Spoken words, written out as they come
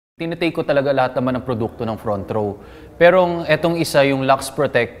Tinitake ko talaga lahat naman ng produkto ng Front Row. Pero etong isa, yung Luxxe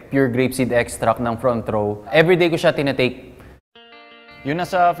Protect Pure Grapeseed Extract ng Front Row, everyday ko siya tinitake. Yung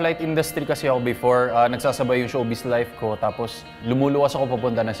nasa flight industry kasi ako before, nagsasabay yung showbiz life ko. Tapos lumuluwas ako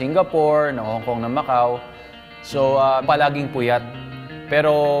papunta ng Singapore, ng Hong Kong, ng Macau. So palaging puyat.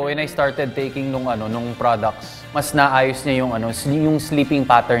 Pero when I started taking nung products, mas naayos niya yung sleeping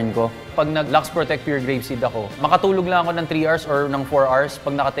pattern ko. Pag nag-Luxxe Protect Pure Grapeseed ako, makatulog lang ako ng 3 hours or ng 4 hours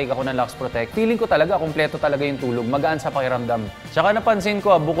pag nakatake ako ng Luxxe Protect. Feeling ko talaga, kompleto talaga yung tulog, magaan sa pakiramdam. Tsaka napansin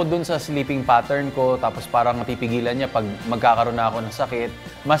ko, bukod dun sa sleeping pattern ko, tapos parang napipigilan niya pag magkakaroon na ako ng sakit,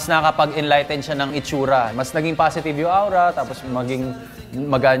 mas nakapag-enlighten siya ng itsura. Mas naging positive yung aura, tapos maging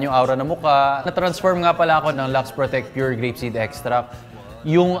magaan yung aura ng mukha. Na-transform nga pala ako ng Luxxe Protect Pure Grapeseed Extract.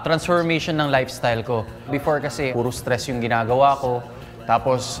 Yung transformation ng lifestyle ko. Before kasi, puro stress yung ginagawa ko.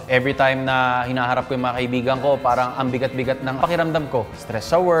 Tapos, every time na hinaharap ko yung mga kaibigan ko, parang ang bigat-bigat ng pakiramdam ko. Stress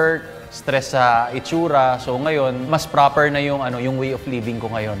sa work, stress sa itsura. So ngayon, mas proper na yung way of living ko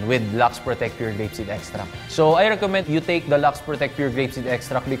ngayon with Luxxe Protect Pure Grapeseed Extract. So I recommend you take the Luxxe Protect Pure Grapeseed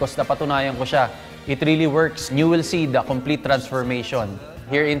Extract because napatunayan ko siya. It really works. You will see the complete transformation.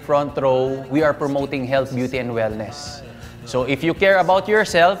 Here in Front Row, we are promoting health, beauty, and wellness. So if you care about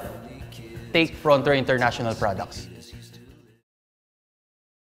yourself, take Front Row International products.